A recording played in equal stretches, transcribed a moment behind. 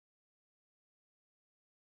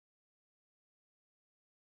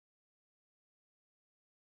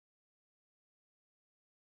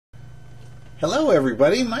Hello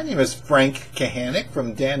everybody, my name is Frank Kahanick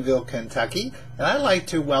from Danville, Kentucky, and I'd like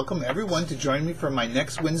to welcome everyone to join me for my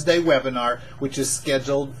next Wednesday webinar, which is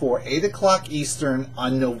scheduled for 8 o'clock Eastern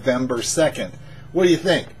on November 2nd. What do you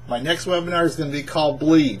think? My next webinar is going to be called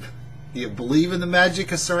Believe. Do you believe in the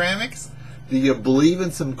magic of ceramics? Do you believe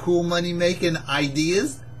in some cool money-making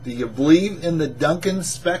ideas? Do you believe in the Duncan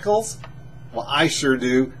Sprinkles? Well, I sure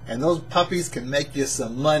do, and those puppies can make you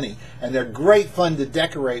some money, and they're great fun to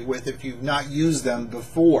decorate with if you've not used them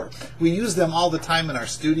before. We use them all the time in our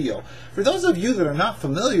studio. For those of you that are not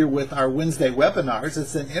familiar with our Wednesday webinars,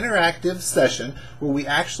 it's an interactive session where we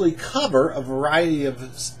actually cover a variety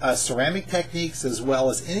of ceramic techniques as well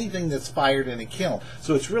as anything that's fired in a kiln.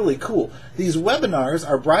 So it's really cool. These webinars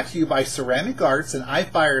are brought to you by Ceramic Arts and I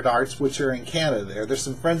Fired Arts, which are in Canada. There's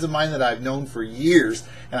some friends of mine that I've known for years,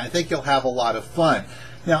 and I think you'll have a lot of fun.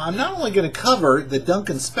 Now, I'm not only going to cover the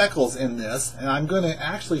Duncan Sprinkles in this, and I'm going to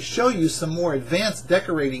actually show you some more advanced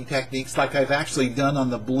decorating techniques like I've actually done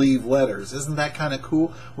on the Believe letters. Isn't that kind of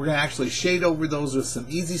cool? We're going to actually shade over those with some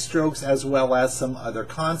easy strokes as well as some other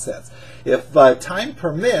concepts. If time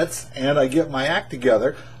permits and I get my act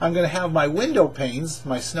together, I'm going to have my window panes,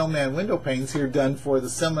 my snowman window panes here done for the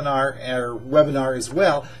seminar or webinar as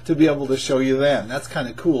well to be able to show you then. That's kind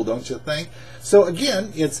of cool, don't you think? So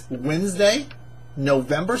again, it's Wednesday,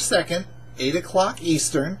 November 2nd, 8 o'clock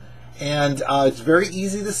Eastern, and it's very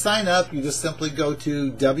easy to sign up. You just simply go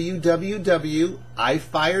to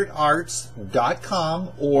www.ifiredarts.com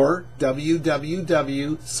or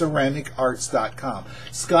www.ceramicarts.com.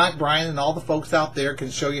 Scott, Brian, and all the folks out there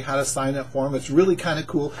can show you how to sign up for them. It's really kind of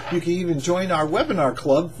cool. You can even join our webinar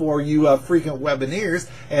club for you frequent webineers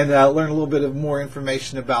and learn a little bit of more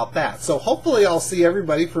information about that. So hopefully I'll see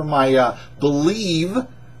everybody for my Believe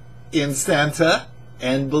in Santa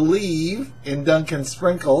and Believe in Duncan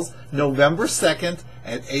Sprinkles, November 2nd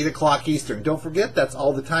at 8 o'clock Eastern. Don't forget, that's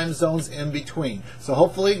all the time zones in between. So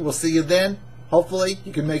hopefully we'll see you then. Hopefully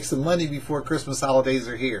you can make some money before Christmas holidays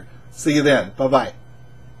are here. See you then. Bye-bye.